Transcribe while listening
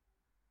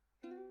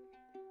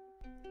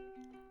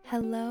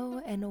Hello,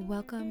 and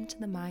welcome to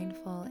the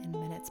Mindful in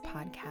Minutes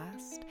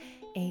podcast,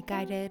 a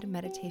guided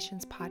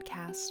meditations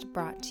podcast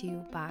brought to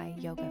you by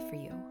Yoga for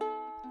You.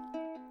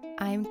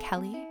 I'm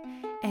Kelly,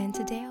 and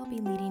today I'll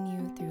be leading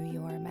you through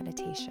your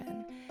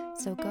meditation.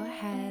 So go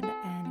ahead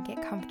and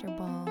get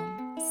comfortable,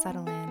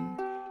 settle in,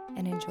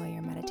 and enjoy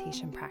your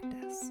meditation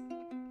practice.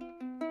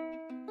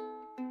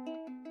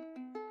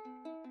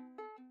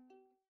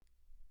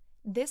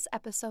 This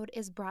episode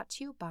is brought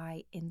to you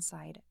by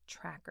Inside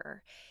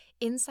Tracker.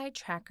 Inside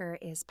Tracker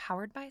is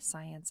powered by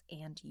science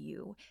and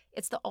you.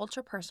 It's the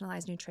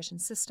ultra-personalized nutrition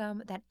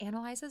system that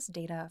analyzes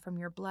data from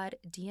your blood,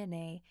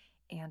 DNA,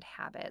 and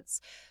habits.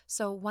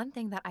 So one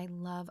thing that I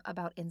love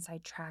about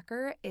Inside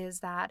Tracker is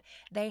that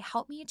they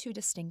help me to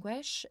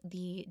distinguish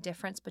the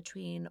difference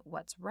between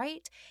what's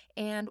right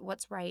and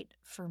what's right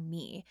for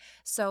me.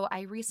 So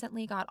I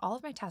recently got all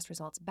of my test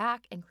results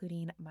back,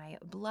 including my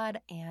blood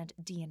and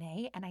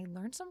DNA, and I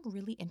learned some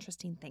really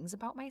interesting things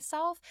about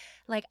myself.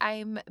 Like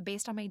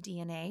based on my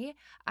DNA,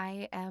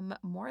 I am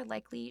more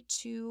likely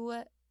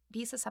to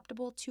be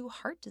susceptible to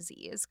heart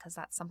disease because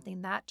that's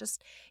something that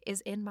just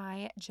is in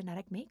my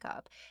genetic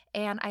makeup.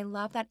 And I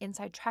love that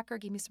Inside Tracker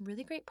gave me some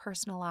really great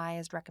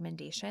personalized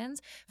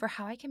recommendations for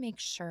how I can make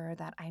sure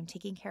that I'm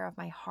taking care of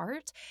my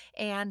heart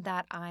and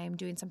that I'm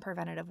doing some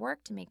preventative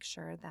work to make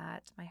sure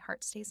that my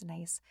heart stays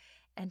nice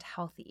and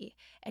healthy.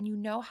 And you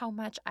know how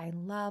much I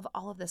love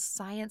all of the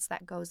science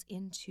that goes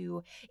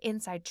into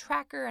Inside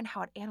Tracker and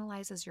how it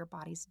analyzes your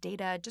body's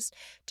data just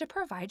to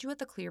provide you with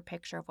a clear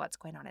picture of what's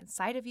going on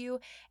inside of you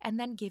and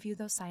then give you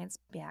those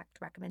science-backed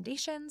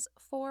recommendations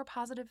for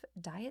positive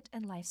diet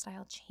and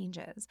lifestyle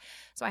changes.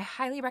 So I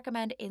highly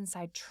recommend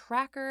Inside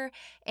Tracker,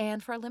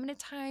 and for a limited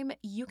time,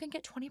 you can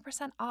get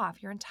 20%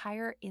 off your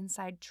entire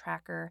Inside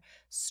Tracker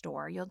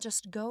store. You'll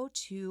just go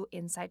to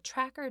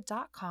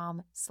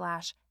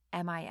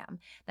insidetracker.com/MIM.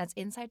 That's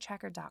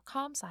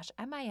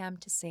insidetracker.com/MIM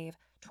to save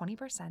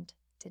 20%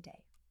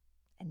 today.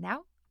 And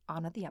now,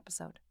 on with the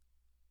episode.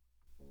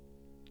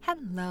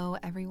 Hello,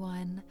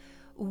 everyone.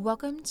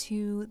 Welcome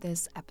to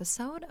this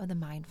episode of the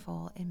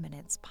Mindful in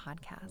Minutes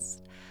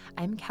podcast.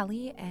 I'm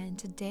Kelly, and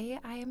today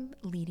I am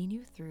leading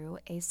you through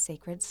a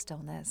sacred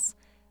stillness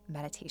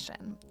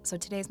meditation. So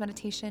today's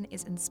meditation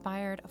is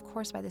inspired, of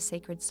course, by the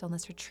Sacred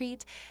Stillness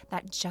Retreat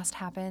that just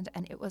happened,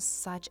 and it was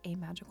such a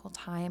magical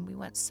time. We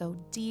went so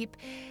deep,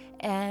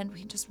 and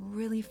we just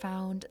really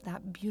found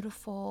that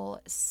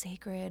beautiful,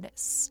 sacred,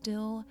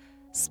 still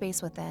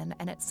space within.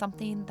 And it's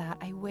something that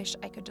I wish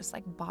I could just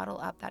bottle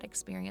up that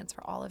experience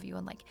for all of you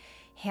and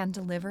hand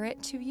deliver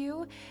it to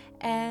you.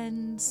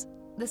 And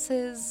this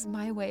is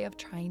my way of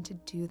trying to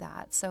do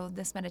that. So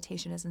this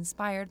meditation is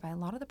inspired by a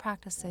lot of the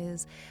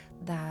practices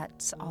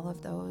that all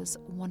of those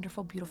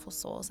wonderful, beautiful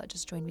souls that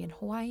just joined me in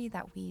Hawaii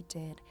that we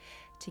did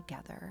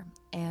together.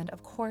 And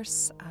of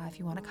course, if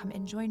you want to come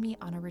and join me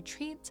on a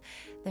retreat,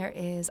 there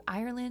is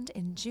Ireland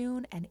in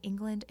June and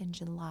England in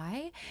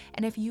July.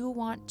 And if you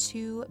want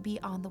to be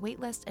on the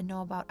wait list and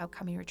know about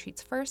upcoming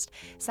retreats first,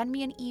 send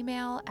me an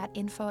email at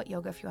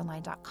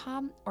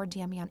info@yogaforyouonline.com or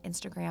DM me on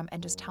Instagram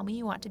and just tell me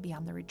you want to be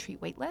on the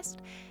retreat wait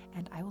list,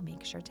 and I will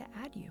make sure to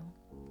add you.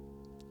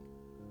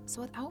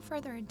 So without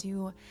further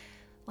ado,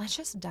 let's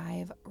just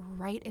dive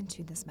right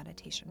into this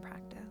meditation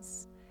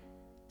practice.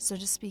 So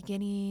just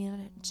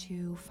beginning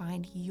to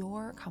find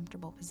your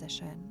comfortable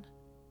position.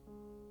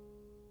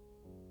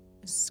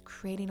 Just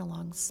creating a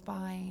long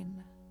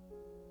spine.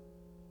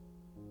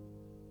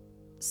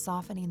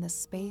 Softening the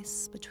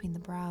space between the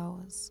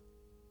brows.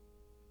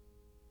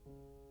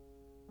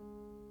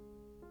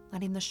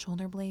 Letting the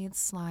shoulder blades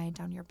slide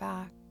down your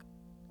back.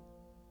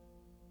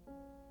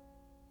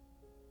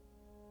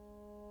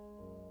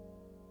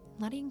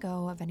 Letting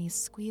go of any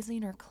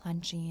squeezing or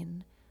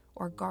clenching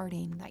or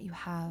guarding that you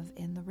have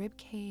in the rib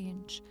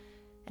cage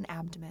and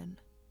abdomen.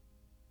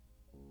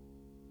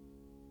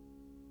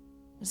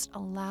 Just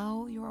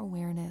allow your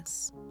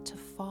awareness to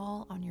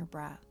fall on your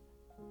breath.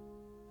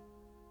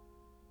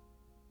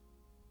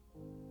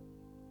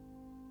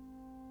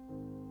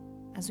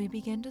 As we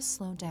begin to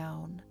slow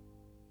down,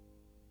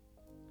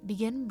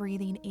 begin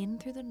breathing in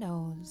through the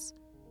nose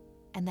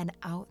and then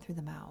out through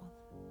the mouth.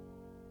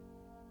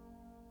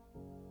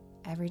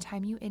 Every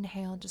time you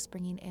inhale, just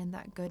bringing in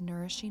that good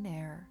nourishing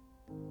air.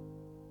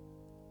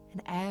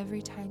 And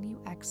every time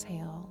you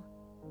exhale,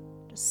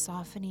 just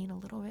softening a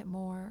little bit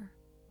more,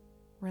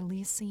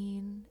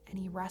 releasing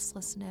any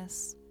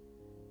restlessness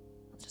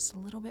just a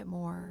little bit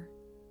more,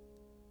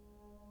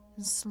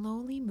 and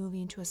slowly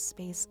moving to a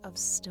space of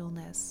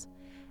stillness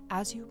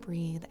as you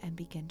breathe and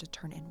begin to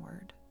turn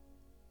inward.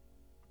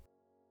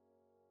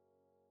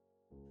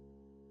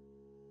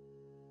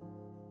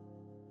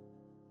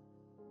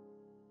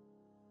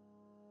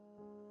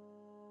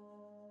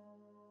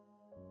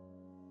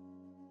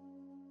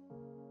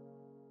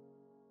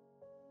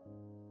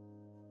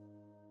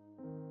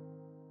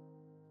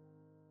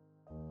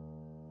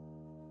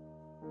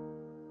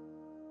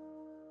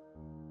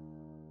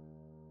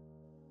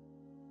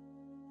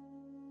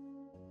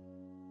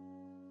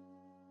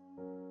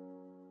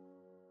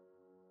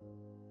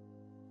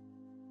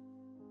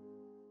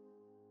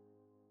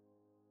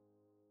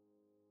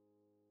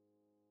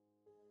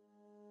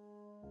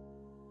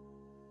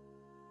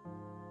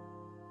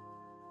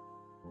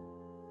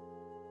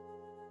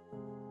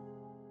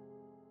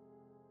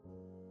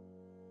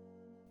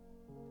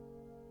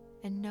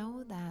 And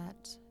know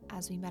that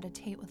as we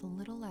meditate with a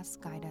little less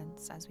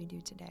guidance as we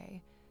do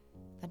today,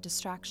 that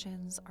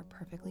distractions are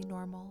perfectly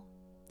normal.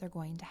 They're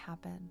going to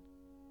happen.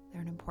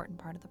 They're an important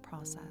part of the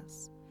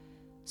process.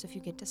 So if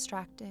you get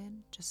distracted,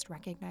 just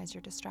recognize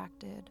you're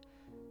distracted,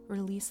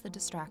 release the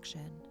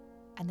distraction,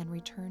 and then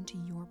return to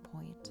your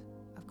point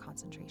of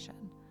concentration.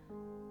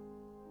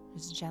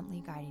 Just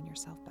gently guiding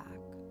yourself back.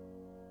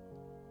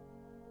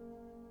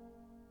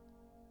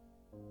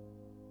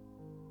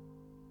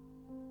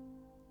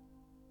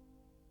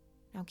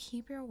 Now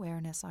keep your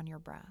awareness on your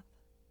breath.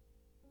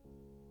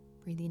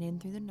 Breathing in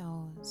through the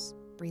nose,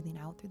 breathing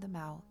out through the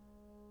mouth.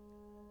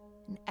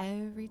 And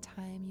every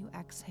time you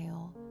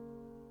exhale,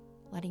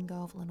 letting go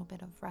of a little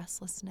bit of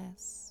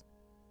restlessness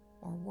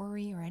or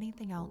worry or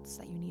anything else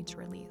that you need to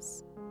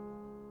release.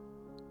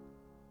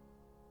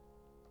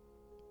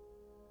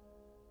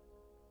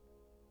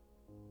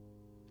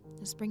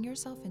 Just bring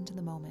yourself into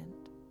the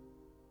moment.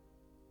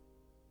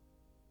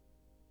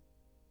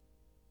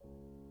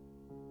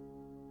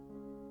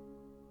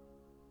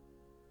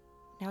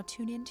 Now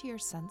tune into your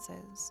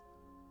senses.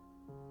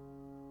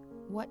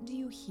 What do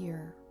you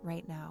hear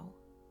right now?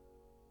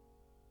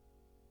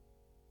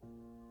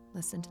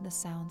 Listen to the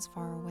sounds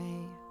far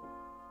away.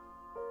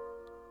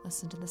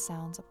 Listen to the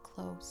sounds up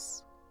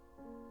close.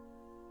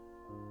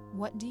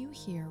 What do you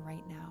hear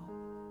right now?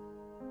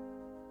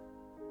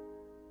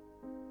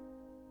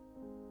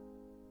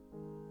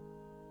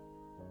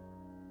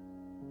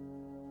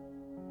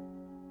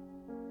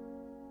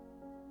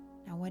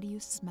 Now, what do you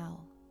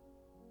smell?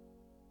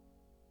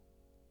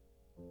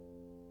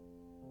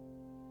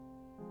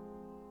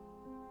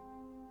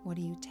 What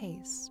do you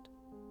taste?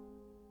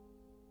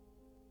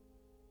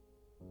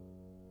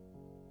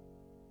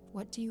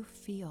 What do you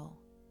feel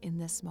in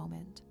this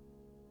moment?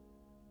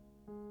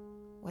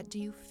 What do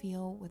you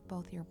feel with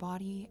both your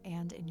body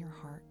and in your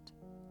heart?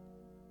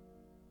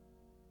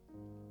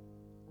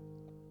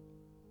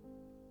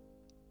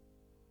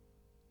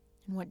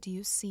 And what do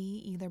you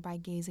see either by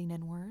gazing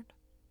inward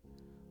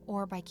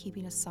or by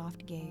keeping a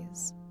soft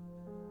gaze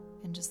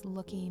and just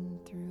looking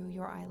through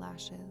your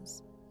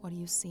eyelashes? What do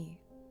you see?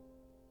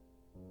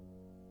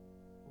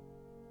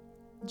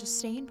 And just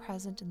staying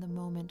present in the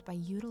moment by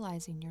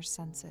utilizing your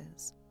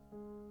senses,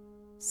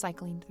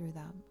 cycling through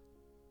them.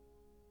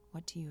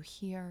 What do you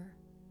hear?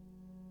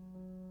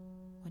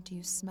 What do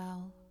you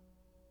smell?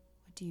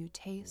 What do you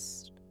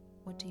taste?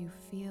 What do you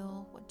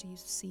feel? What do you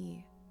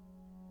see?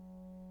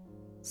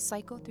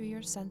 Cycle through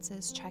your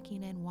senses,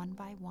 checking in one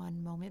by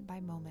one, moment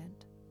by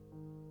moment.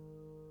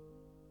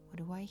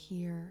 What do I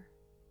hear?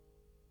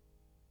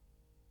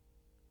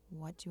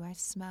 What do I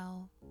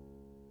smell?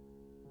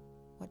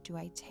 What do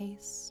I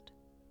taste?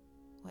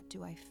 What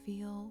do I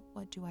feel?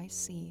 What do I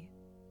see?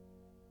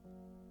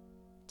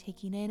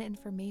 Taking in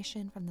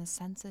information from the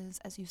senses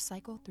as you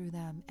cycle through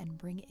them and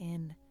bring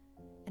in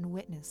and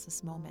witness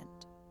this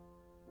moment.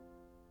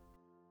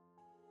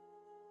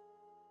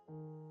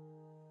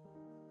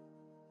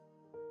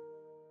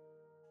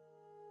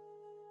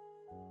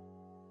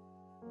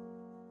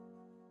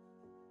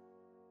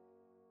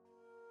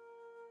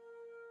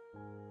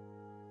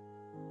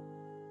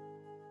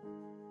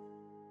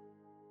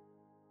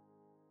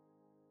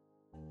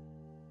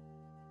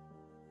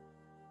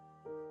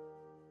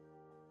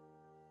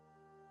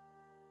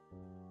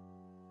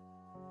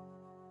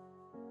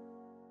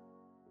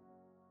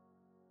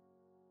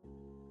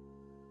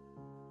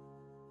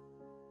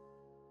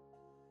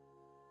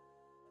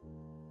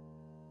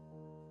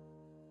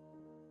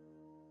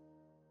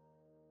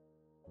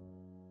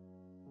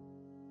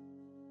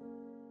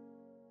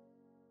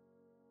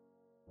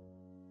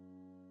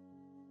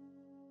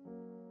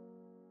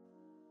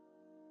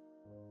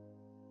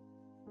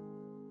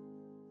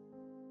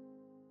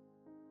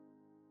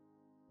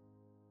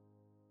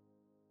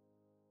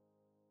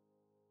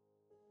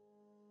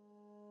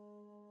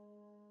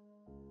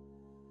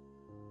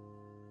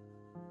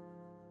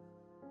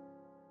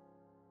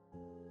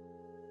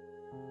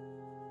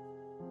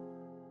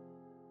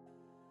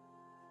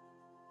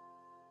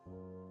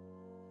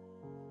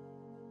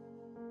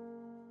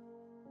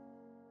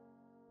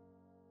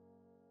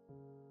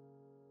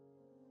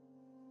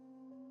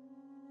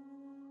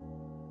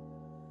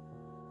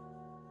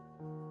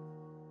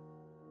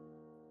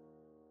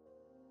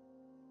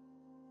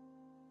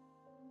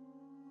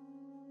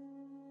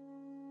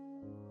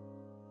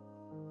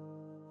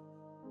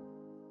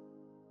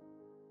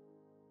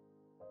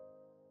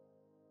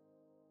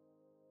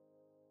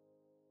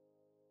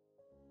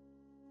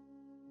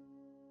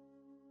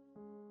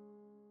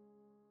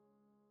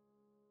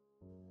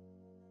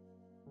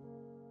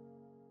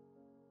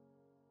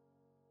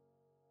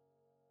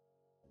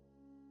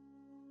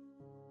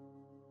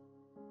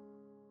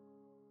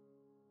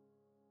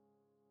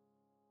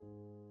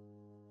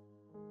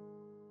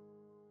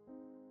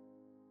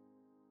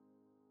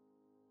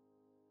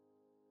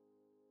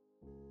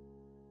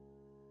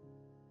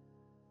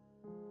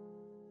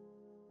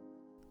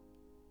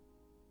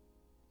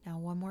 Now,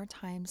 one more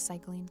time,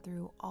 cycling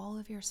through all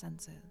of your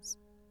senses.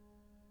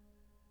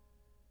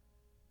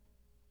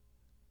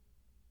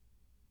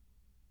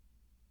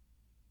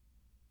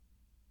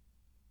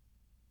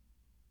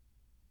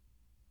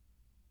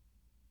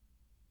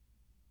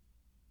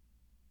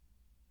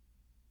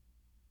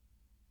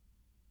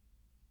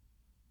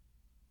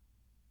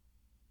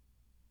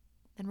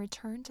 and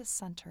return to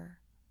center.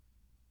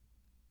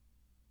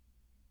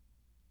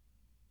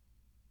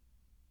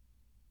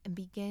 And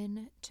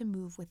begin to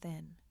move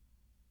within.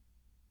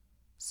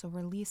 So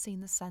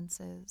releasing the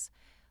senses,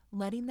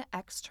 letting the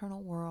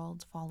external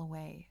world fall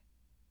away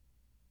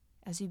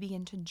as you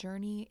begin to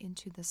journey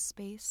into the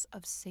space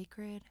of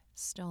sacred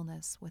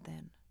stillness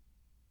within.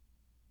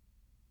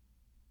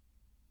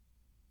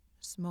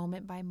 Just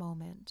moment by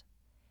moment,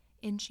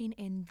 inching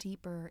in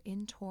deeper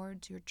in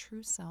towards your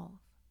true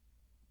self,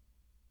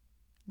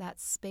 that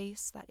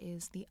space that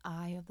is the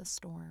eye of the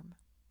storm,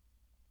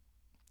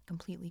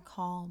 completely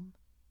calm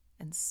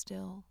and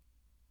still.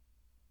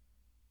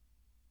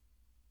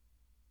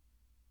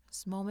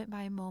 Just moment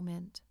by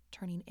moment,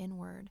 turning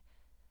inward,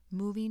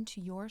 moving to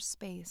your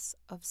space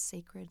of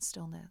sacred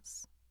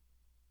stillness.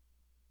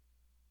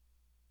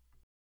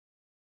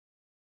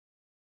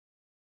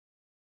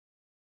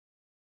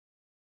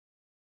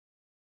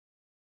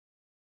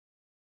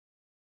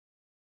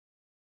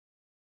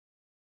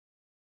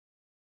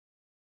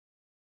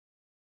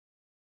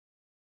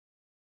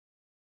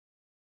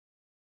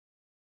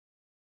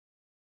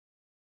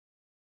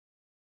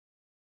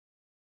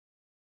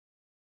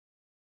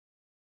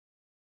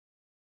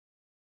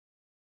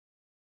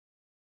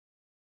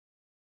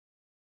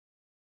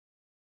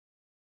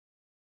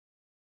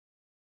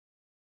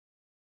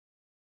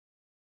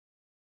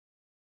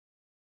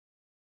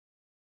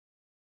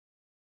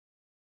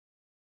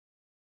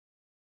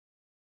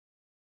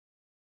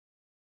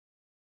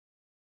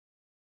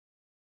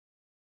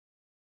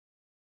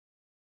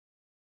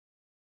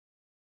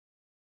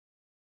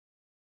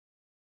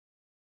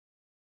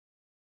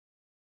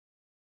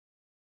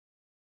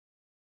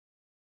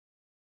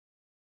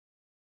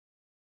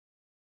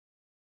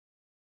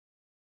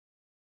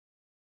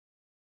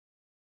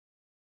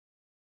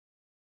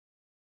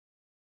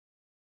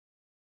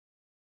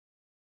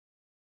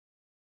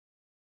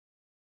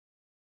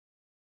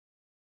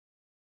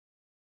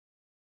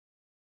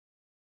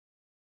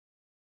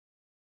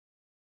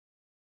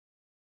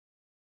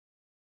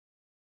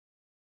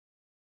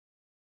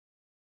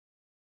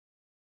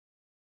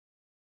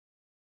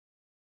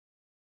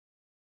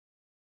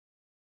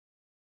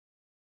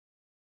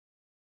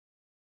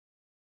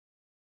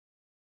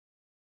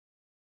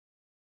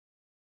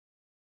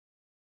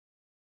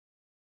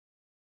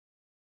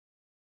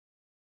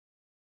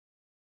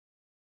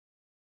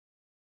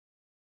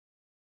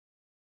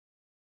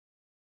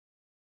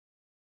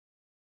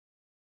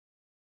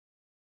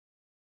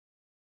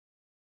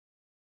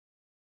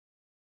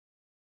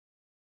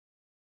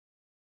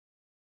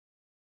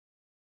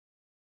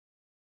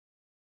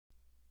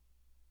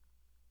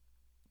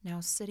 Now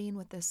sitting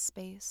with this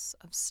space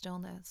of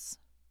stillness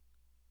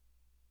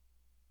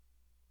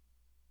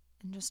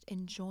and just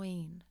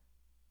enjoying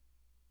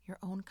your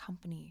own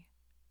company,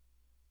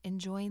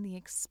 enjoying the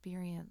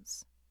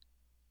experience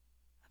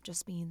of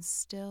just being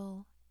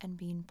still and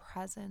being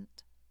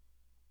present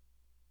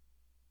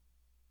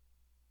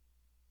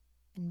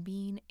and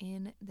being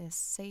in this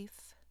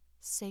safe,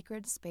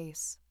 sacred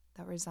space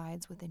that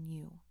resides within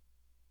you.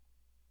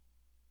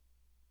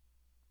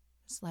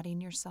 Just letting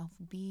yourself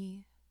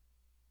be,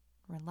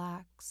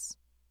 relax,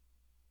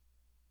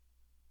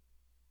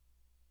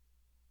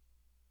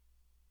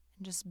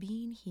 and just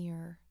being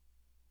here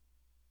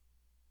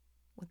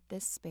with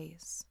this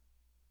space,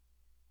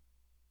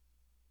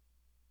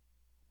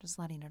 just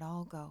letting it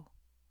all go.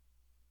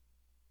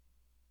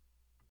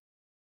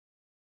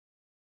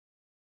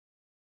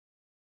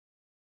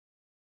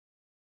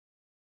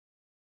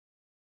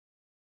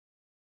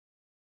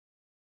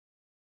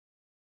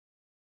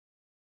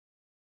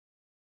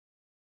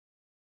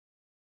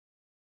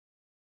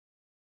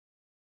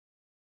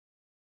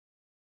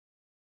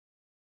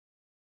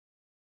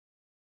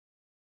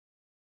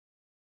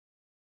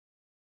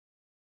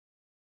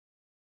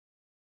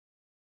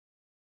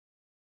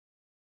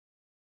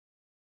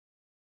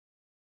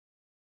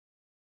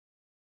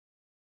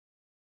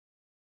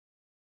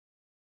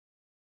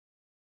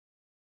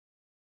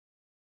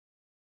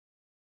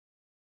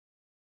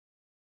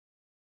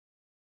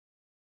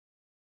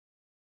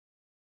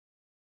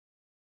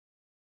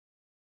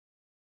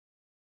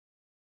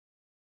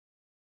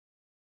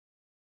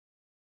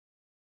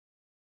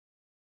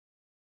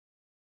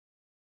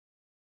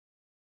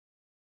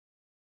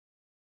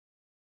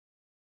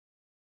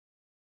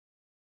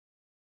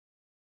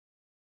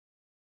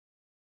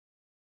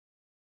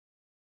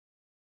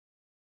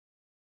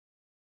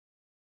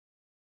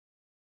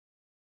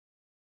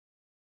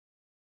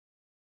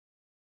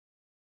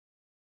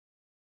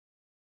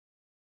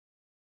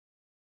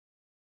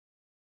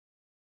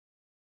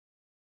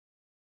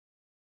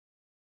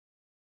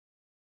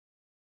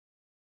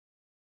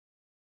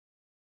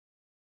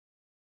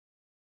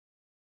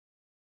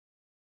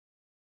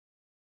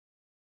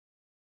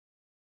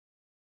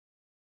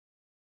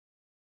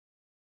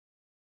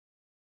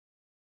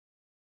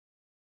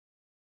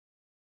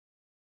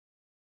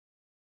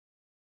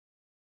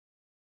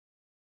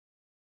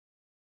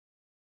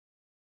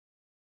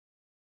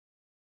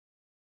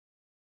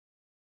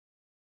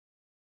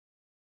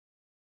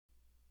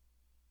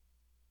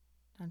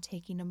 Now,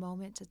 taking a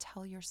moment to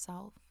tell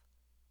yourself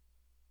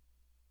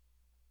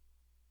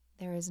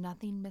there is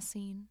nothing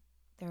missing,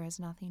 there is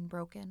nothing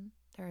broken,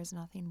 there is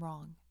nothing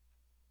wrong.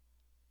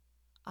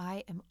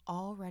 I am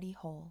already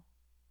whole.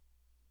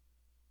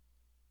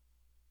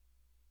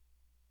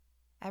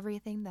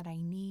 Everything that I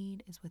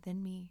need is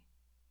within me.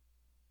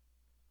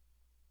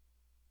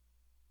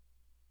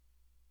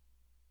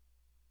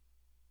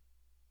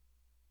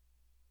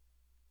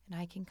 And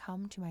I can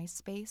come to my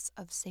space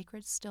of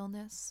sacred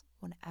stillness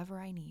whenever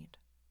I need.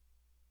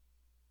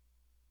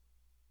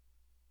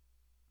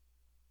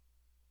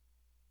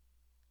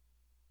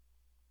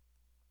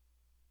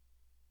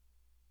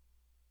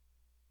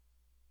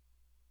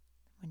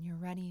 When you're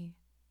ready,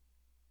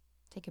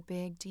 take a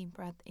big deep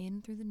breath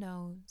in through the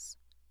nose,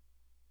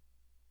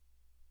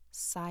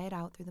 sigh it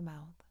out through the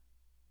mouth.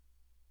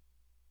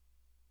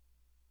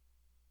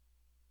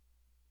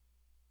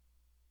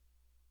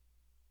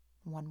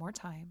 One more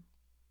time.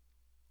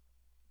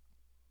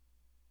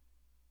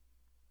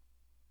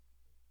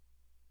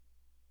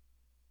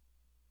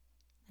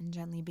 And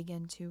gently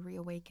begin to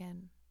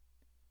reawaken,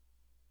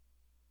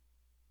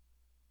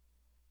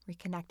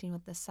 reconnecting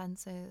with the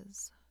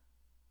senses,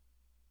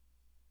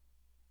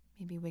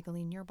 maybe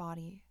wiggling your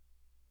body.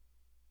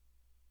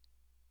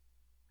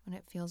 When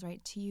it feels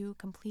right to you,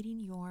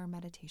 completing your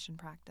meditation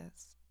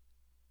practice.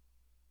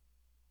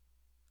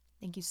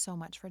 Thank you so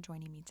much for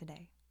joining me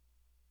today.